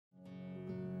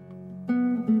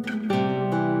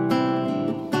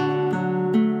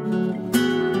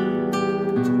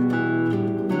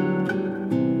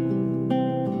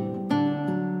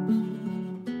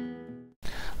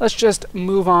let's just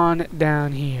move on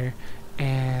down here.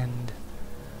 And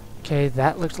okay,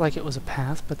 that looked like it was a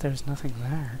path, but there's nothing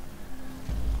there.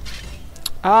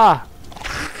 Ah!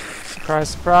 Surprise,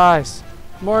 surprise!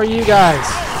 More of you guys!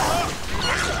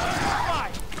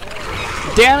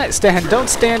 Damn it, Stan! Don't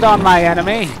stand on my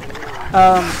enemy!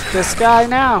 This guy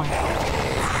now.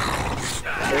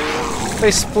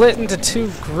 They split into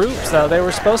two groups, though. They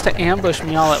were supposed to ambush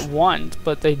me all at once,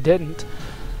 but they didn't.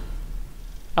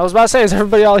 I was about to say, is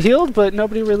everybody all healed? But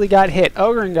nobody really got hit.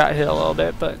 Oghren got hit a little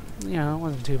bit, but, you know, it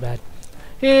wasn't too bad.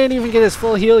 He didn't even get his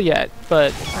full heal yet,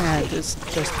 but, man, it's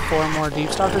just 4 more Deep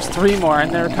Stalkers, 3 more,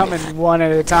 and they're coming one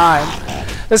at a time.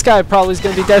 This guy probably is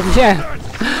going to be dead again.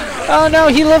 Oh, no,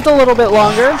 he lived a little bit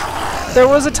longer. There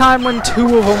was a time when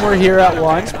 2 of them were here at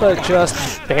once, but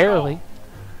just barely.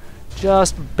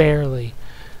 Just barely.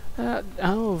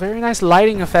 Oh, very nice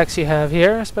lighting effects you have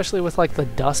here, especially with like the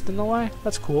dust in the way.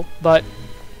 That's cool. But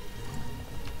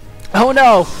oh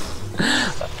no!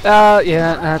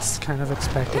 Yeah, that's kind of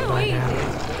expected by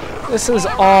now. This is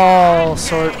all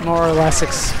more or less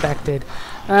expected.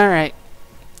 All right.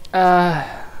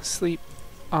 Sleep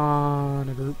on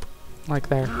a group like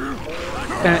there,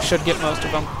 and it should get most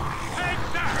of them.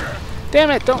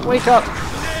 Damn it! Don't wake up.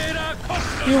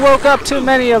 You woke up too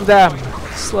many of them.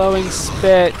 Slowing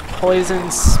spit,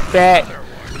 poison spit.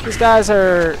 These guys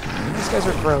are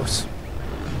gross.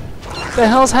 The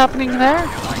hell's happening there?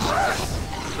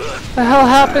 The hell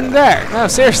happened there? No,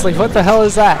 seriously, what the hell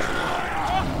is that?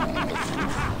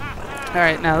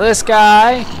 Alright, now this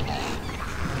guy.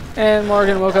 And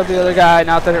Morgan woke up the other guy,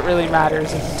 not that it really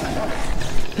matters.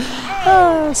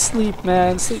 Ah, sleep,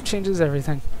 man. Sleep changes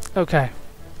everything. Okay.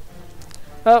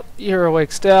 Oh, you're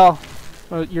awake still.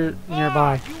 Oh, you're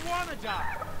nearby.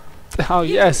 Oh,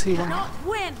 yes, he won.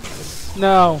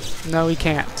 No, he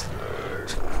can't.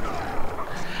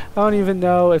 I don't even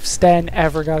know if Sten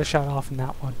ever got a shot off in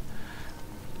that one.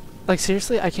 Like,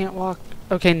 seriously, I can't walk.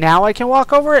 Okay, now I can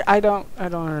walk over it? I don't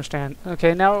understand.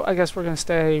 Okay, now I guess we're going to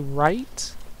stay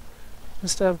right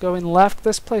instead of going left.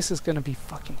 This place is going to be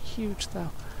fucking huge,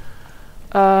 though.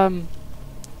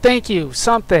 Thank you,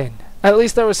 something. At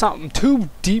least there was something. 2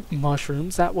 deep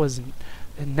mushrooms. That wasn't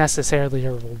necessarily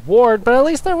a reward, but at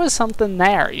least there was something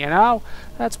there, you know?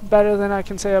 That's better than I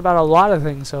can say about a lot of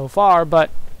things so far, but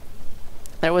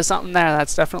there was something there.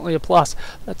 That's definitely a plus.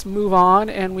 Let's move on,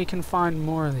 and we can find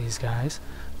more of these guys.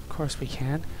 Of course we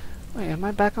can. Wait, am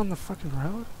I back on the fucking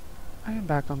road? I am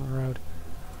back on the road.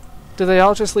 Do they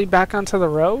all just lead back onto the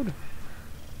road?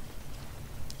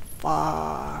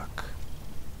 Fuck.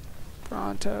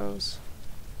 Brontos.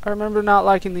 I remember not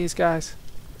liking these guys.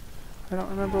 I don't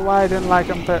remember why I didn't like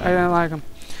them, but I didn't like them.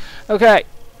 Okay.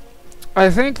 I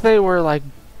think they were, like,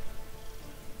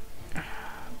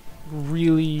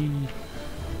 really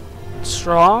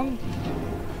strong.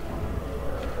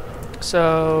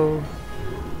 So,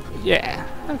 yeah.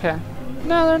 Okay.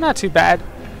 No, they're not too bad.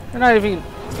 They're not even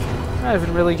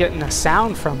really getting a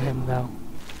sound from him, though.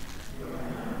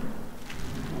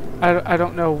 I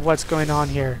don't know what's going on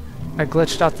here. I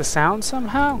glitched out the sound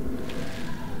somehow?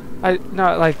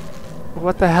 No, like,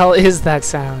 what the hell is that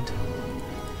sound?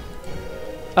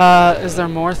 Is there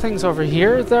more things over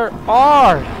here? There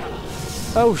are!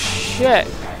 Oh, shit.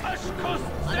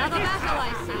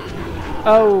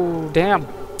 Oh, damn.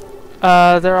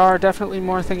 There are definitely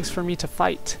more things for me to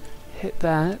fight. Hit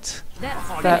that.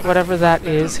 That, whatever that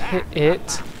is, hit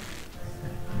it.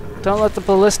 Don't let the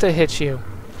ballista hit you.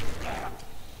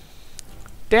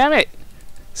 Damn it!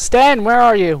 Stan, where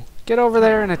are you? Get over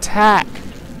there and attack.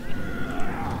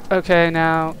 Okay,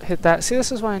 now hit that. See,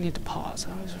 this is why I need to pause.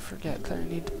 I always forget that I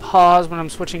need to pause when I'm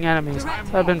switching enemies.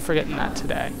 I've been forgetting that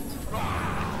today.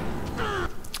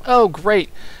 Oh, great.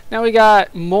 Now we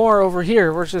got more over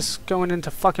here. We're just going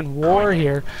into fucking war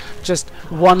here. Just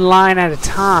one line at a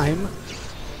time.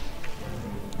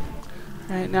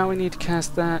 Alright, now we need to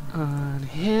cast that on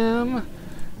him.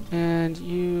 And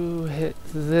you hit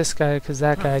this guy because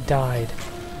that guy died.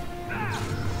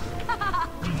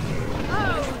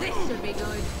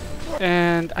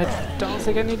 And I don't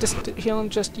think I need to heal him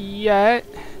just yet.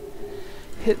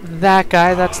 Hit that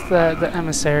guy. That's the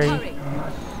emissary.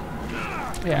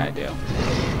 Yeah, I do.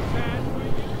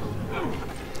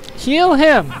 Heal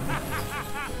him!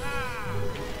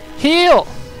 Heal!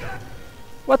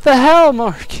 What the hell,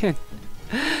 Morgan?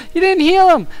 You didn't heal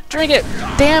him! Drink it!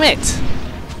 Damn it!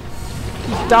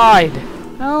 He died.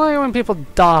 I don't like when people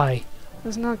die.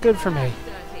 That's not good for me.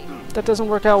 That doesn't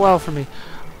work out well for me.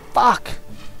 Fuck!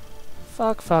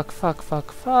 Fuck, fuck, fuck,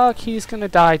 fuck, fuck. He's gonna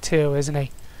die too, isn't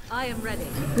he? I am ready.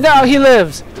 No, he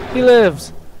lives! He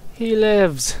lives! He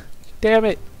lives! Damn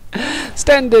it.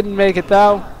 Sten didn't make it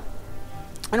though.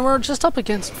 And we're just up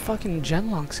against fucking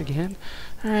genlocks again.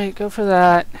 Alright, go for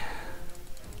that.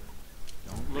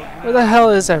 Where the hell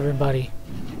is everybody?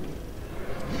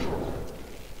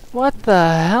 What the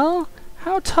hell?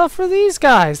 How tough are these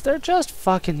guys? They're just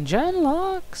fucking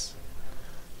genlocks.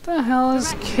 The hell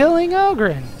is killing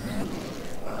Oghren?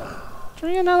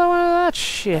 Drink another one of that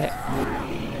shit.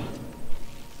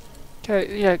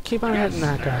 Okay, yeah, keep on hitting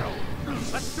that guy.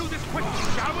 Let's do this quick,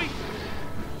 shall we?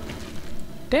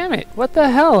 Damn it, what the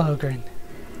hell, Oghren?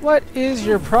 What is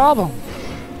your problem?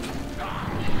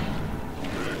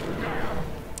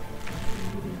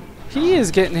 He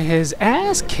is getting his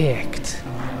ass kicked.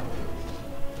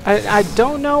 I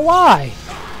don't know why.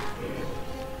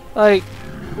 Like,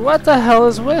 what the hell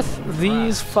is with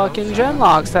these fucking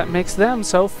genlocks that makes them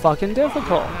so fucking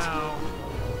difficult?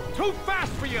 Too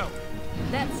fast for you.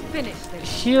 Let's finish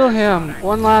this. Heal him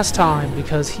one last time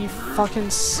because he fucking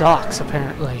sucks,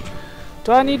 apparently.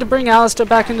 Do I need to bring Alistair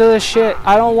back into this shit?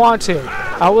 I don't want to.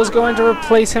 I was going to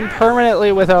replace him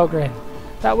permanently with Oghren.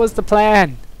 That was the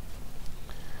plan.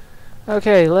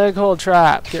 Okay, leg hold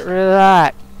trap. Get rid of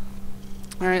that.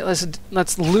 Alright,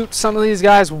 let's loot some of these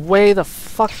guys way the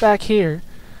fuck back here.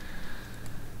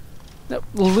 No,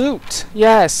 loot!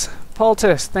 Yes!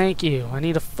 Poultice, thank you. I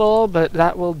need a full, but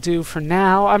that will do for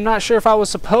now. I'm not sure if I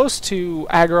was supposed to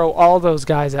aggro all those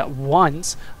guys at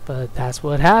once, but that's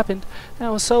what happened. And I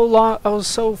was so long, I was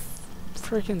so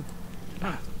freaking...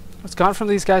 I was gone from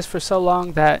these guys for so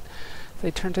long that they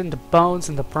turned into bones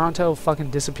and the Bronto fucking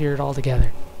disappeared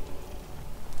altogether.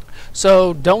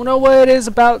 So, don't know what it is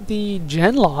about the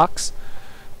genlocks,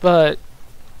 but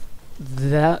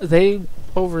they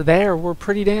over there were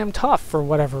pretty damn tough for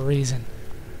whatever reason.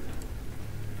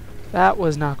 That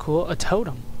was not cool. A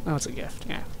totem. Oh, it's a gift,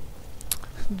 yeah.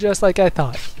 Just like I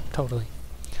thought. Totally.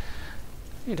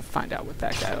 Need to find out what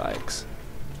that guy likes.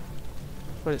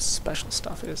 What his special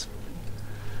stuff is.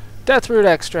 Deathroot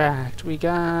extract. We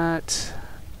got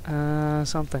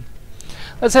something.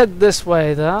 Let's head this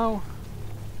way, though.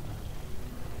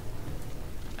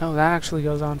 Oh, that actually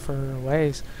goes on for a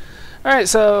ways. Alright,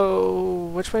 so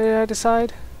which way did I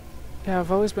decide? Yeah,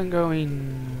 I've always been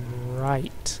going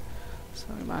right. So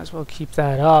I might as well keep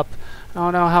that up. I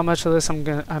don't know how much of this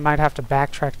I might have to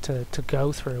backtrack to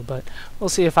go through, but we'll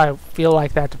see if I feel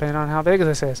like that depending on how big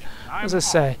this is. What does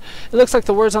this say? It looks like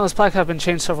the words on this plaque have been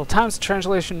changed several times. The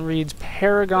translation reads,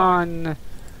 Paragon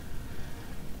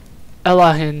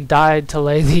Elahin died to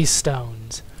lay these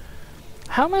stones.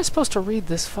 How am I supposed to read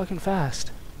this fucking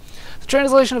fast? The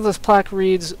translation of this plaque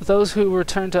reads, those who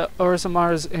return to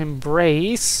Orzamar's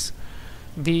embrace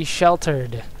be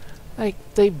sheltered. Like,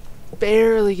 they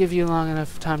barely give you long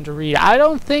enough time to read. I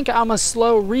don't think I'm a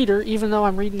slow reader, even though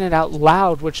I'm reading it out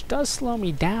loud, which does slow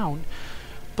me down.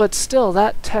 But still,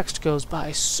 that text goes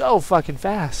by so fucking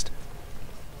fast.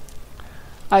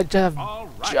 I'd have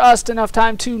just enough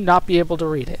time to not be able to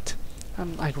read it.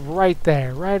 I'm like right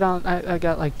there, right on. I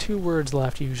got like 2 words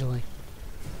left usually.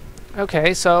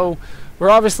 Okay, so we're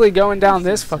obviously going down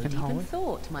this fucking hallway.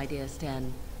 Thought, my dear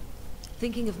Sten.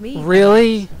 Thinking of me.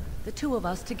 Really? The two of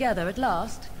us together at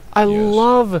last. I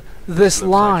love this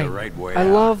line. Like right I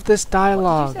love this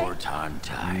dialogue. What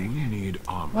did you We need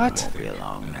armor. What? Won't be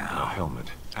long now. A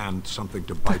helmet and something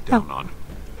to bite down on.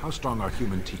 How strong are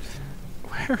human teeth?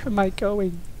 Where am I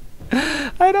going?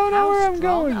 I don't know where I'm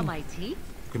going. How strong are my teeth?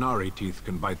 Canary teeth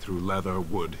can bite through leather,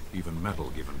 wood, even metal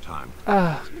given time.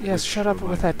 Yes, shut up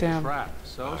with that damn... I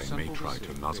may try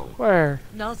to nuzzle. Where?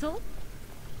 Nozzle?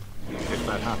 If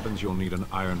that happens, you'll need an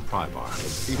iron pry bar.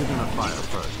 Heat it in a fire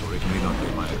first, or it may not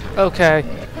be my attempt. Okay.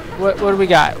 What do we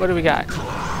got? What do we got?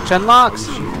 Genlocks?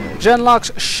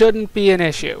 Genlocks shouldn't be an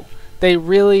issue. They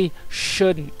really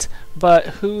shouldn't. But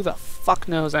who the fuck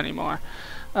knows anymore?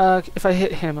 If I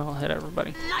hit him, I'll hit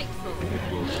everybody. Delightful.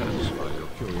 It will satisfy your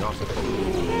curiosity.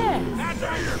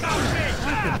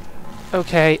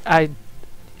 Okay,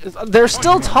 they're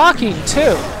still talking,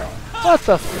 too. What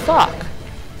the fuck?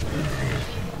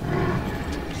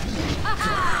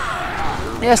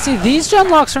 Yeah, see, these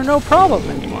genlocks are no problem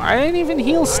anymore. I didn't even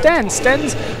heal Sten.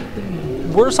 Sten's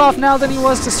worse off now than he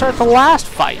was to start the last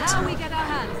fight. Now we get our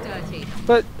hands dirty.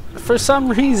 But for some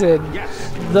reason,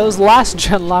 those last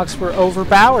genlocks were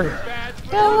overpowered.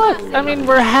 Yeah, look, I mean,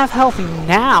 we're half healthy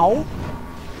now.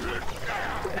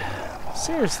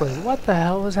 Seriously, what the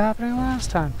hell was happening last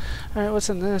time? Alright,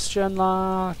 what's in this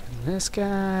genlock? And this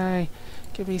guy.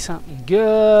 Give me something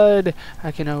good.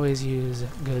 I can always use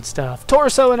good stuff.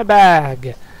 Torso in a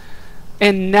bag.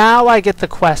 And now I get the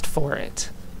quest for it.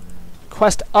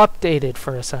 Quest updated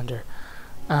for Asunder.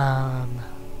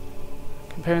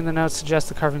 Comparing the notes suggests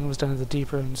the carving was done in the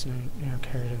deep rooms near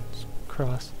Caridin's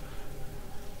cross.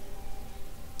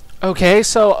 Okay,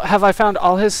 so have I found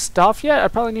all his stuff yet? I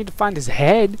probably need to find his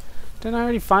head. Didn't I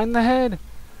already find the head?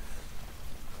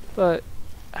 But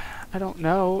I don't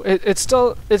know. It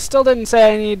still didn't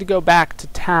say I need to go back to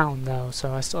town though,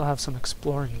 so I still have some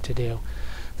exploring to do.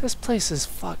 This place is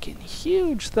fucking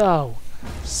huge though.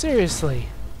 Seriously.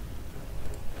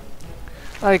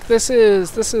 Like this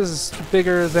is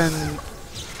bigger than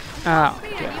oh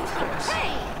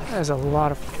yeah. There's a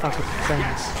lot of fucking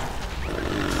things.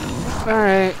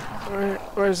 Alright,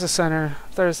 where's the center?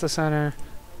 There's the center.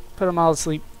 Put them all to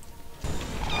sleep.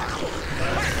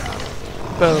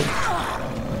 Boom.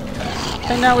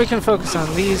 And now we can focus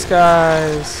on these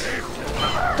guys.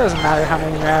 Doesn't matter how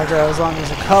many you aggro as long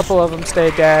as a couple of them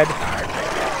stay dead.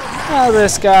 Oh,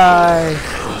 this guy.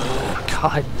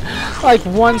 God. Like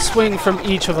one swing from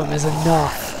each of them is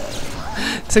enough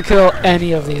to kill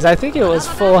any of these. I think it was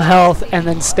full health and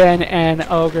then Sten and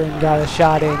Oghren got a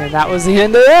shot in and that was the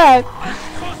end of that.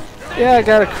 Yeah, I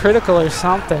got a critical or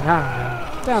something.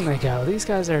 I don't know. Down they go. These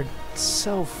guys are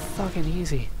so fucking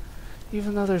easy.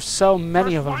 Even though there's so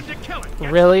many of them.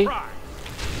 Really?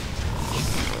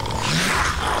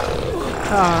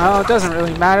 Oh, no, it doesn't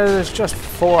really matter. There's just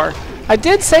 4. I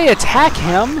did say attack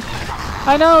him.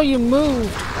 I know you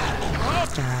moved.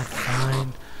 Ah,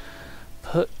 fine.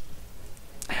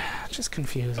 Just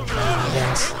confusing, I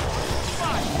guess.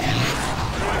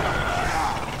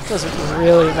 Doesn't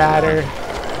really matter.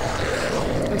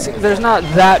 Let's see, there's not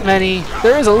that many.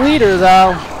 There is a leader,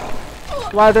 though.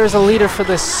 Why there's a leader for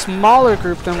this smaller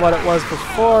group than what it was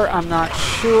before, I'm not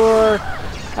sure.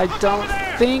 I don't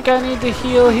think I need to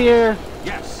heal here.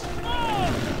 Yes.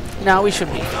 No, we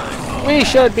should be fine. We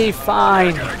should be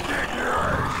fine.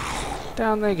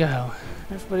 Down they go.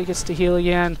 Everybody gets to heal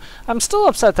again. I'm still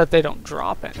upset that they don't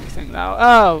drop anything, though.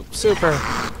 Oh, super.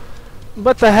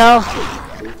 What the hell?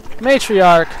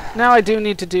 Matriarch. Now I do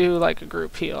need to do like a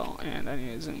group heal, and I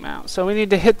need to zoom out. So we need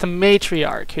to hit the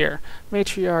Matriarch here.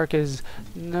 Matriarch is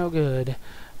no good.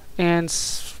 And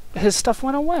his stuff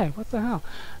went away. What the hell?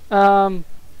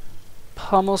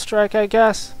 Pummel Strike, I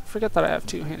guess. Forget that I have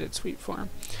two-handed sweep for him.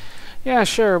 Yeah,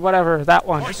 sure, whatever. That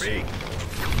one.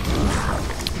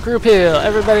 Group heal.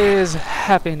 Everybody is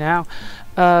happy now.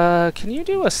 Can you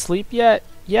do a sleep yet?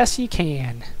 Yes, you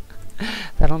can.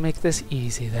 That'll make this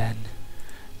easy then.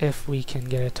 If we can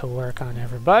get it to work on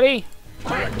everybody.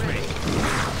 Boom.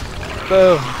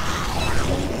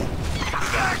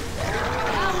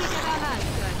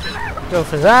 Go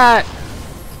for that.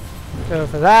 Go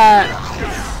for that.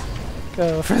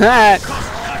 Go for that.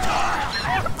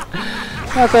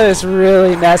 Not that it's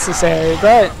really necessary,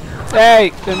 but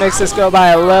hey, it makes this go by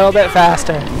a little bit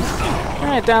faster.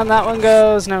 Alright, down that one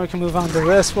goes. Now we can move on to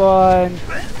this one.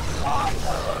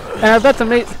 And I bet the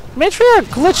Matriarch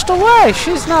glitched away.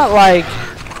 She's not like...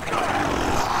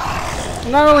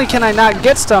 Not only can I not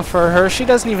get stuff for her, she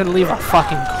doesn't even leave a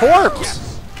fucking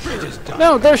corpse.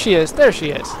 No, there she is. There she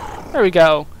is. There we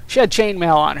go. She had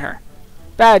chainmail on her.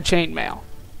 Bad chainmail.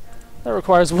 That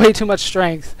requires way too much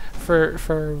strength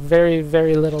for very,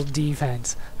 very little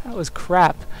defense. That was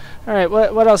crap. Alright,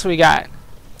 what else we got?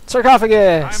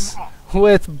 Sarcophagus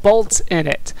with bolts in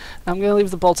it. I'm going to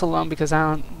leave the bolts alone because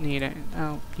I don't need it. I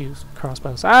don't use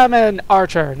crossbows. I'm an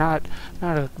archer, not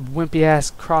a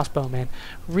wimpy-ass crossbowman.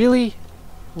 Really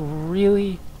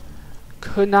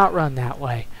could not run that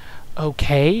way.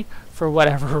 Okay, for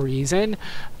whatever reason.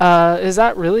 Is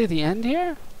that really the end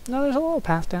here? No, there's a little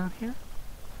path down here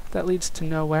that leads to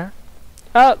nowhere.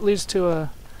 It leads to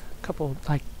a couple,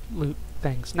 like, loot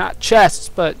things. Not chests,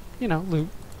 but, you know, loot.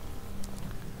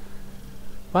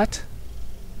 What?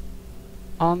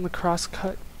 On the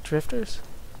crosscut drifters?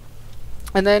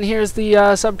 And then here's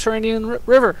the subterranean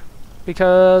river.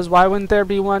 Because why wouldn't there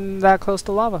be one that close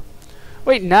to lava?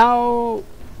 Wait, now...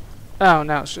 Oh,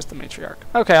 no, it's just the Matriarch.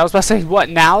 Okay, I was about to say, what,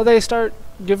 now they start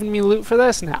giving me loot for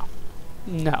this? No.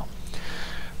 No.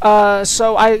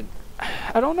 So I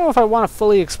don't know if I want to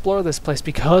fully explore this place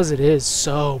because it is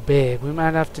so big. We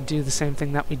might have to do the same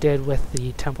thing that we did with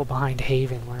the temple behind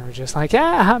Haven, where we're just like,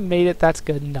 yeah, I made it, that's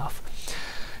good enough.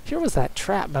 Here was that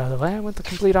trap, by the way. I went the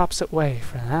complete opposite way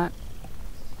for that.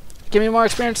 Give me more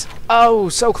experience. Oh,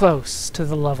 so close to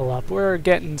the level up. We're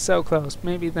getting so close.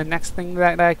 Maybe the next thing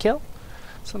that I kill?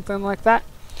 Something like that.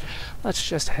 Let's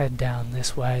just head down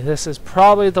this way. This is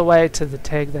probably the way to the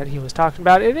tag that he was talking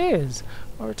about. It is.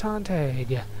 Orton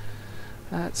tag.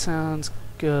 That sounds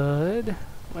good.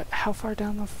 What, how far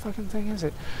down the fucking thing is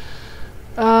it?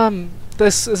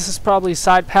 This is probably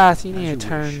side path. You need to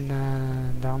turn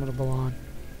Indomitable on.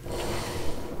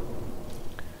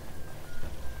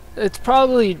 It's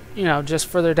probably, you know, just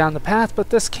further down the path, but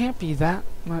this can't be that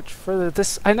much further.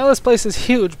 I know this place is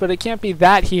huge, but it can't be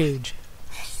that huge.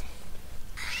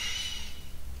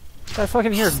 Did I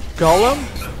fucking hear Golem?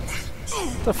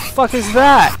 What the fuck is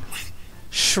that?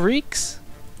 Shrieks?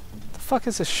 What the fuck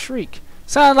is a shriek?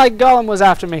 Sounded like Golem was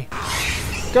after me.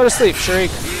 Go to sleep,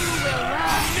 Shriek.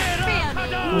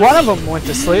 One of them went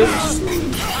to sleep.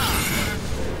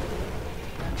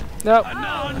 Nope.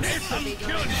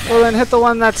 Well then hit the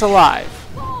one that's alive.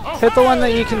 Hit the one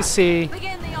that you can see.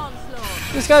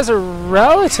 These guys are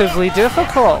relatively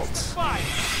difficult.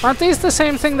 Aren't these the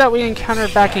same thing that we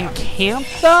encountered back in camp,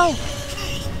 though?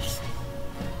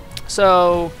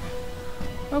 So,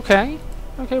 okay.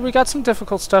 Okay, we got some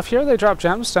difficult stuff here. They drop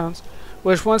gemstones,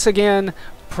 which once again,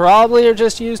 probably are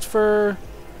just used for...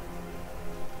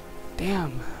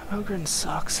 Damn, Oghren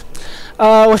sucks.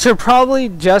 Which are probably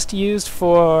just used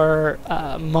for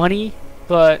money,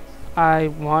 but I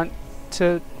want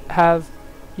to have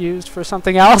used for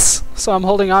something else, so I'm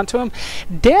holding on to him.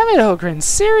 Damn it, Oghren,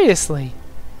 seriously.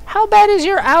 How bad is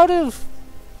your out of...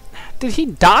 Did he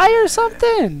die or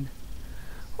something?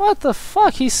 What the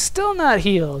fuck? He's still not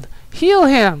healed. Heal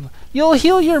him. You'll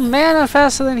heal your mana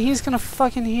faster than he's gonna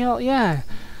fucking heal. Yeah.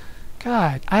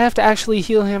 God, I have to actually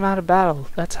heal him out of battle.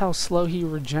 That's how slow he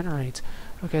regenerates.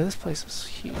 Okay, this place is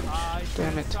huge.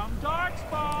 Damn it.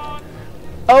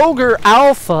 Ogre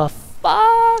Alpha.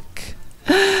 Fuck.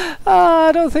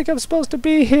 I don't think I'm supposed to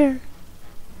be here.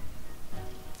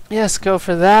 Yes, go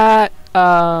for that.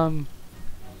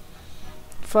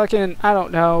 Fucking, I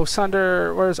don't know.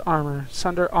 Sunder, where's armor?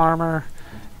 Sunder armor.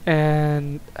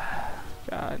 And,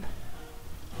 God.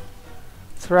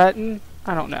 Threaten?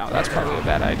 I don't know. That's probably a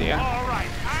bad idea. All right,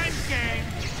 I'm game.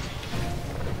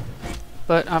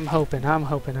 But I'm hoping.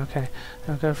 Okay.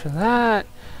 I'll go for that.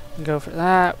 And go for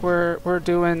that. We're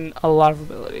doing a lot of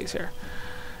abilities here.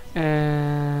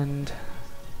 And,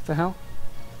 what the hell?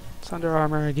 Sunder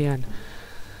armor again.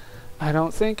 I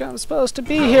don't think I'm supposed to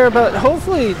be here, but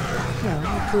hopefully, you know,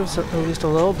 it proves at least a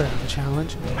little bit of a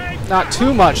challenge. Not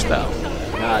too much, though.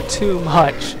 Not too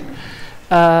much.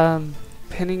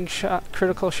 Pinning shot,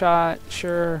 critical shot,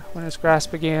 sure. When it's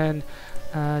grasp again.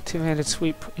 Two-handed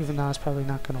sweep, even though it's probably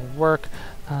not going to work.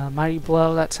 Mighty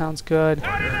blow, that sounds good.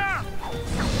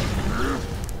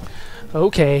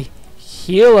 Okay.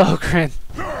 Heal Oghren.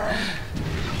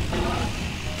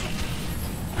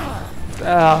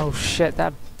 Oh shit,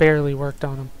 that barely worked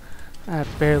on him. That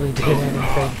barely did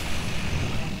anything.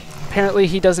 Apparently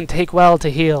he doesn't take well to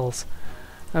heals.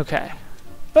 Okay.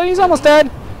 But he's almost dead.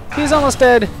 He's almost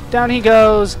dead. Down he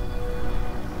goes.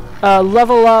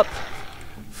 Level up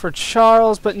for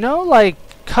Charles, but no like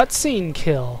cutscene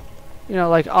kill. You know,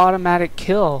 like automatic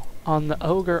kill on the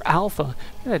Ogre Alpha.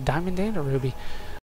 Got a diamond and a ruby.